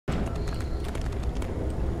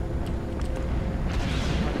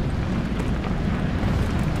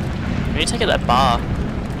need to take out that bar.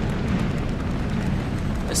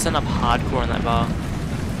 Let's send up hardcore on that bar.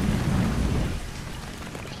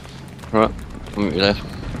 Right, I'll meet you there.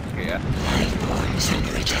 Yeah.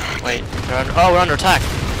 Wait, we're under attack.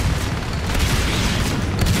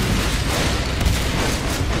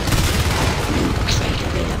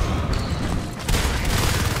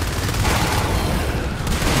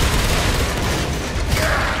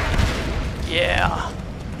 Yeah.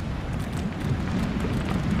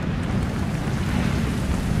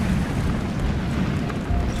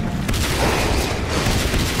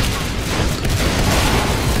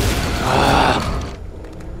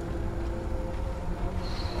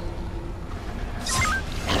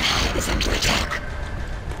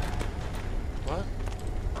 What?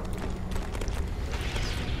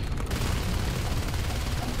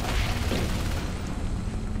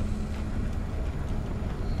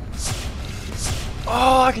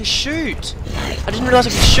 Oh, I can shoot! I didn't realize I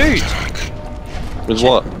could shoot! With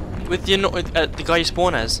what? With the guy you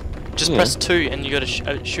spawn as. Just Yeah. press 2 and you got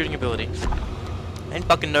a shooting ability. I didn't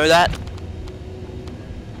fucking know that.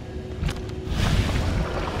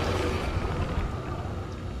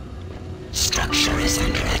 Structure is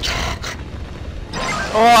under attack.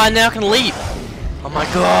 Oh, I now can leap! Oh my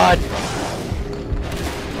god!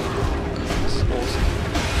 This is awesome.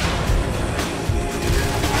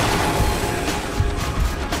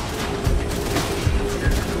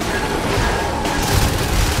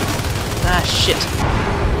 Ah, shit.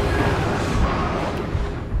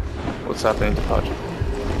 What's happening to Pudge?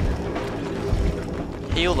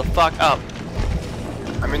 Heal the fuck up.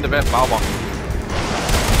 I'm in the vent, Malbon.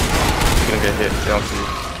 You're gonna get hit, down to you.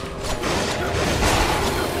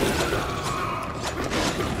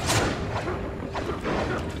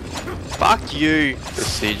 Fuck you.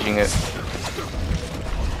 Besieging it.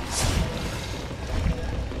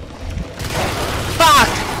 Fuck!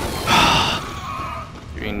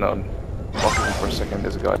 You're in walking for a second,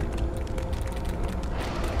 there's a guy.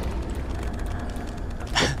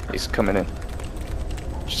 He's coming in.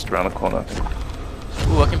 Just around the corner, I think.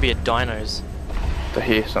 Ooh, I can be a dinos. They're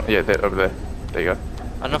here, yeah, they're over there. There you go.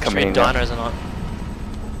 I don't know if I Coming should in be now. dinos or not.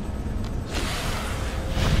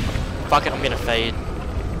 Fuck it, I'm gonna fade.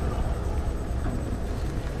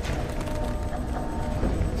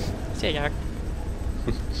 See ya, Garrick.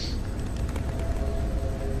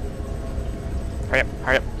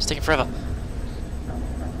 Hurry up, it's taking forever.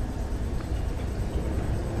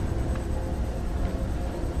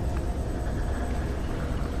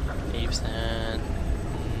 %,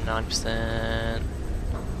 9%,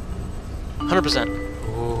 100%. Ooh.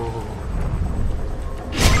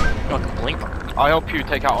 Oh, I can blink. I'll help you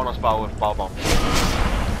take out Honest Bar with Bar Bomb.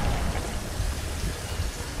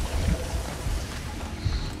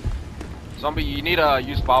 Zombie, you need to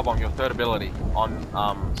use Bar Bomb, your third ability,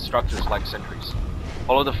 on structures like sentries.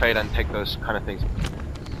 Follow the fade and take those kind of things.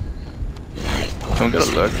 I'm gonna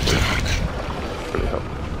lurk too. Really help.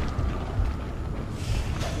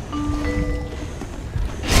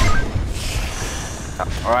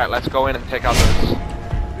 Alright, let's go in and take out those.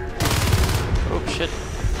 Oh shit.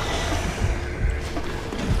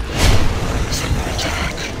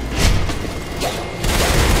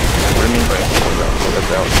 What do you mean by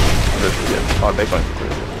that's out? Yeah. Oh, they're going for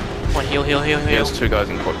it. Come on, heal. There's two guys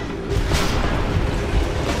in court.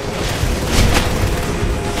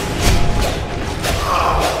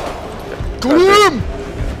 Boom!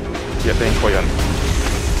 Yeah, they're in Koyan.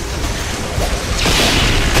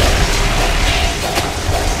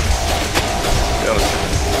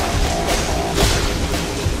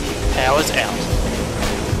 Powers out.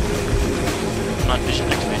 Night vision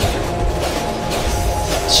activated.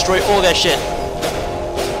 Destroy all their shit.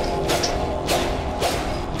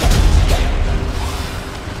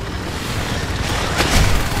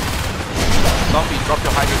 Zombie, drop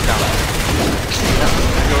your hydras down.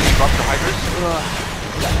 You already dropped your hydras?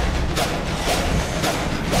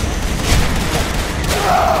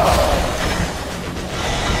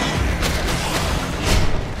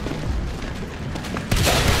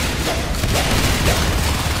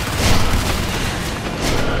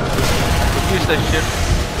 Use the ship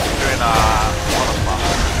during Honest Bar.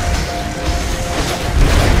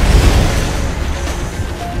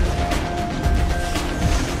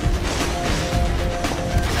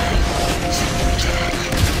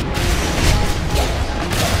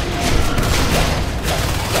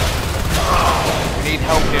 We need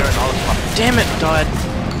help here in Honest Bar. Damn it, died.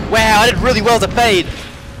 Wow, I did really well to fade.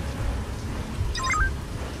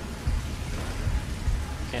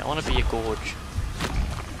 Okay, I want to be a gorge.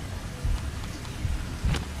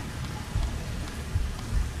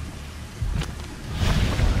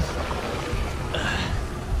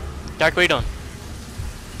 Garrick, what are you doing?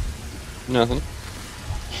 Nothing.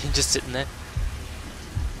 Just sitting there.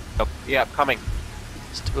 Yeah, coming.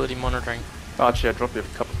 Stability monitoring. Archie, I dropped you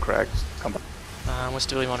a couple of cracks. Come back. We're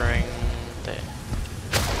stability monitoring there.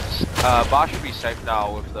 Bar should be safe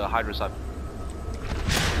now with the Hydra's up.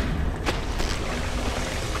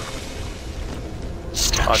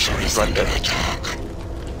 Archie, he's right there.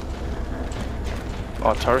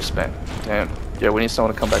 Oh, turret spam. Damn. Yeah, we need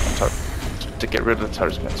someone to come back on turret. To get rid of the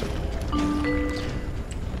turret spam.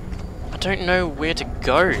 I don't know where to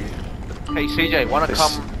go. Hey CJ, wanna This-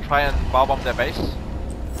 come try and bar bomb their base?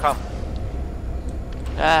 Come.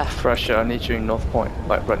 Ah, Thrasher, I need you in North Point.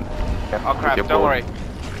 Like, right. Yeah, Oh with crap, your don't board. worry.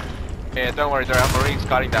 Yeah, don't worry, there are Marines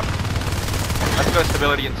guarding them. Let's go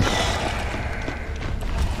stability and The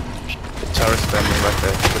turret spam is right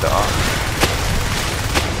there with the arm.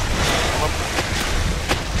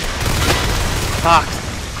 fuck.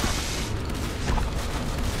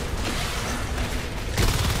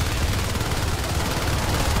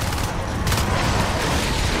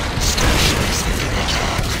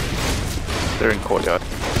 They're in courtyard.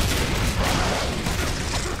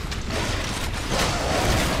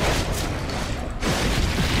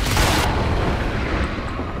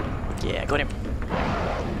 Yeah, got him.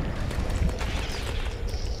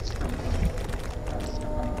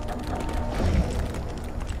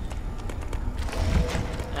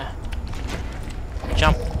 Ah.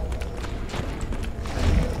 Jump.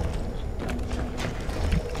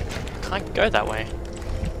 Can't go that way.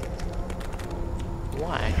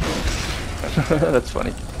 Why? That's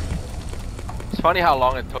funny. It's funny how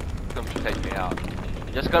long it took them to take me out.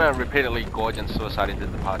 You're just gonna repeatedly gorge and suicide into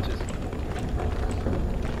departures.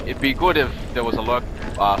 It'd be good if there was a lurk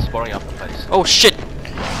spawning up the place. Oh shit!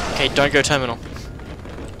 Okay, don't go terminal.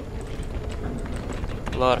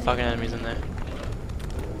 A lot of fucking enemies in there.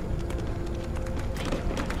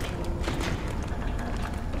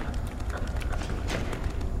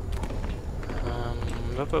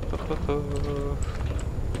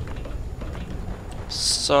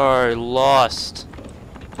 So lost.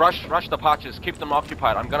 Rush departures, keep them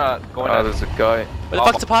occupied. I'm gonna go in Oh, and there's a guy. Where the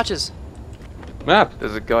fuck's departures? Map!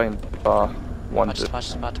 There's a guy in bar. One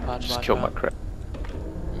Departures, to departures. just killed my crap.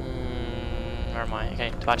 Where am I? Okay,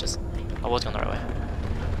 departures. I was going the right way.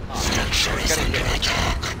 getting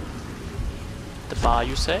hit. The bar,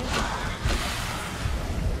 you say?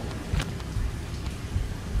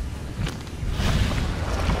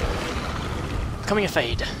 Coming a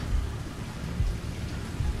fade.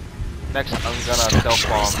 Next, I'm gonna stealth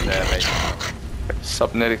bomb their base.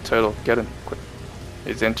 Subnetic turtle, get him, quick.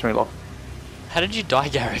 He's entering lock. How did you die,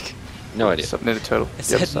 Garrick? No idea. Subnetic turtle. It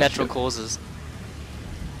Yep, said natural shit. causes.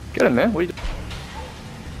 Get him, man. What are you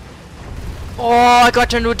Oh, I got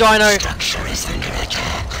turned into a dino! Structure is under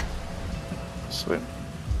attack. Swim.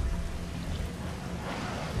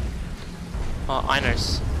 Oh,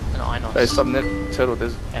 Inos. No, Inos. Hey, Subnetic turtle,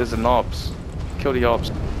 there's an ops. Kill the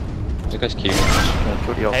ops. That guy's cute. Yeah,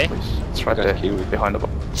 kill the ops, Hey? please. It's right That there, guy's cute. behind the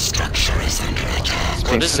box. Structure is under attack. It's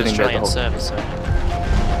Well, been it is an sitting there the Australian whole. server,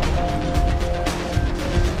 so...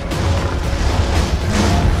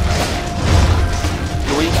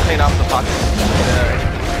 Do we clean up the pockets?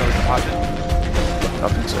 Those departures?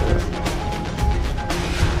 Nothing to.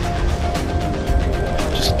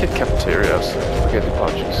 Just get cafeteria, so forget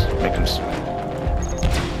departures. Make them swim.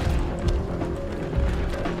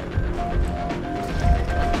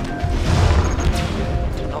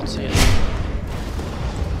 Did not see it.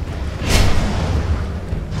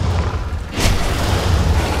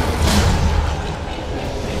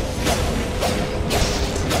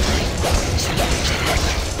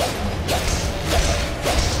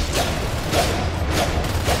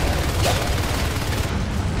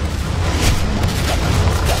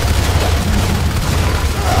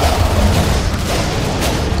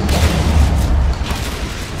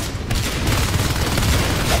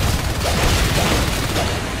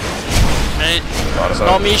 It's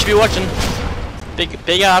not me you should be watching.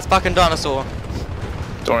 Big ass fucking dinosaur.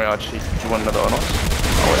 Don't worry, Archie. You want another Onos?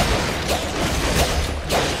 Oh, yeah.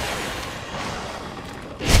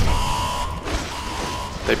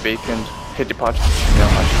 They beaconed. Hit departure.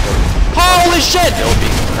 Yeah, Archie. Holy shit! They'll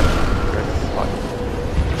beacon.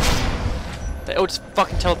 They all just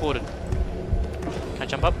fucking teleported. Can I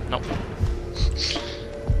jump up? No.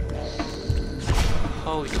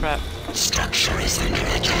 Holy crap. Structure is under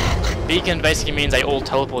attack. Beacon basically means they all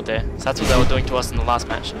teleport there. So that's what they were doing to us in the last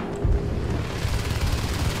match.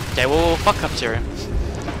 Okay, well, fuck cafeteria.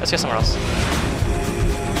 Let's go somewhere else.